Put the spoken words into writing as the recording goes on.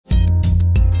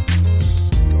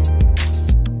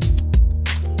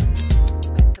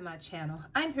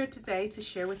I'm here today to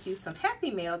share with you some happy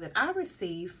mail that I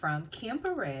received from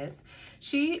GingerBread.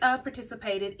 She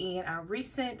participated in our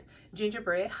recent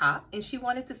gingerbread hop and she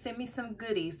wanted to send me some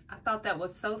goodies. I thought that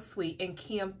was so sweet. And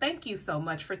Kim, thank you so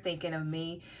much for thinking of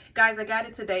me. Guys, I got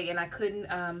it today and I couldn't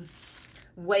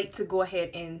wait to go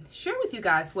ahead and share with you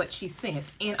guys what she sent.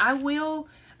 And I will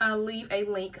leave a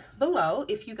link below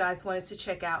if you guys wanted to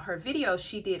check out her video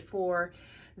she did for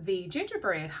the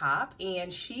gingerbread hop,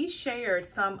 and she shared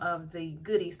some of the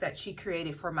goodies that she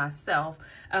created for myself,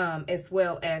 as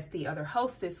well as the other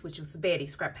hostess, which was Betty,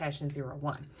 Scrap Passion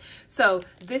 01. So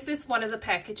this is one of the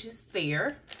packages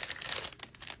there.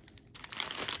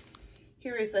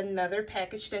 Here is another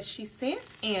package that she sent,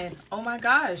 and oh my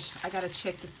gosh, I gotta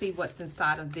check to see what's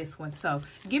inside of this one. So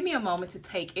give me a moment to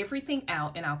take everything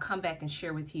out and I'll come back and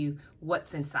share with you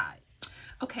what's inside.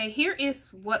 Okay, here is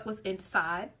what was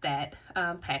inside that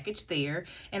package there.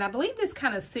 And I believe this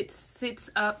kind of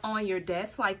sits up on your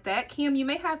desk like that. Kim, you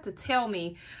may have to tell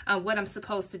me what I'm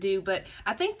supposed to do, but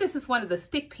I think this is one of the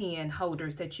stick pin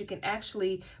holders that you can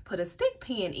actually put a stick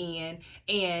pin in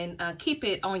and keep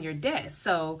it on your desk.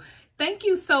 So thank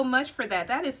you so much for that.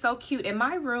 That is so cute. And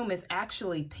my room is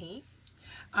actually pink.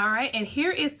 All right, and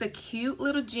here is the cute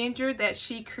little ginger that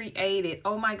she created.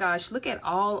 Oh my gosh, look at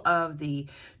all of the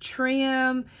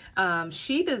trim.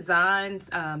 She designs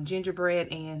gingerbread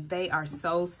and they are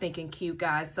so stinking cute,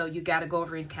 guys. So you got to go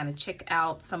over and kind of check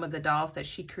out some of the dolls that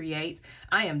she creates.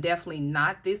 I am definitely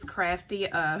not this crafty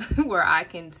where I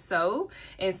can sew.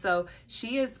 And so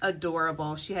she is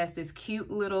adorable. She has this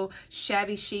cute little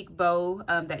shabby chic bow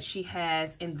that she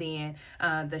has, and then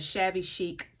the shabby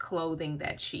chic clothing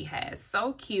that she has.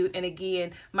 So cute. And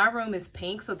again, my room is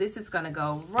pink, so this is going to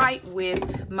go right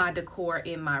with my decor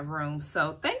in my room.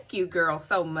 So thank you, girl,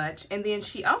 so much. And then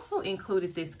she also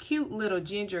included this cute little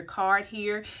ginger card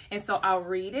here, and so I'll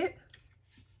read it.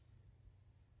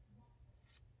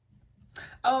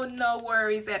 Oh, no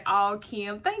worries at all,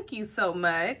 Kim. Thank you so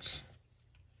much.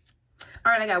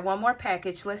 All right, I got one more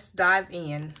package. Let's dive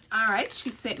in. All right,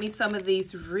 she sent me some of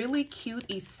these really cute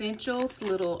essentials,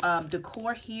 little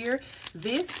decor here.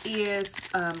 This is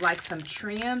like some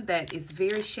trim that is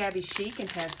very shabby chic and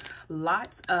has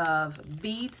lots of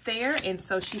beads there. And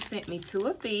so she sent me 2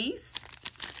 of these.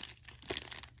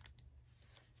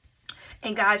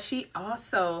 And guys, she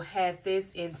also had this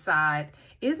inside.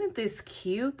 Isn't this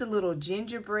cute? The little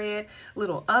gingerbread,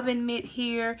 little oven mitt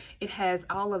here. It has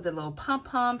all of the little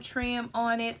pom-pom trim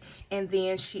on it. And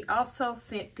then she also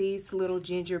sent these little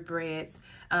gingerbreads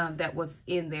that was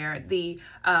in there. The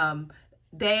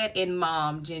dad and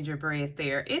mom gingerbread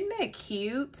there. Isn't that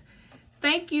cute?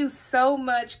 Thank you so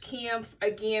much, Kim,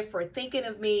 again, for thinking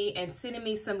of me and sending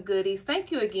me some goodies.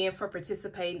 Thank you again for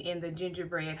participating in the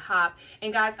gingerbread hop.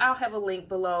 And guys, I'll have a link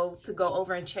below to go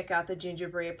over and check out the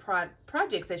gingerbread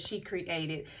projects that she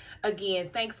created. Again,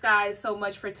 thanks guys so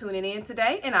much for tuning in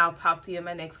today, and I'll talk to you in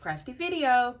my next crafty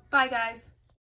video. Bye guys.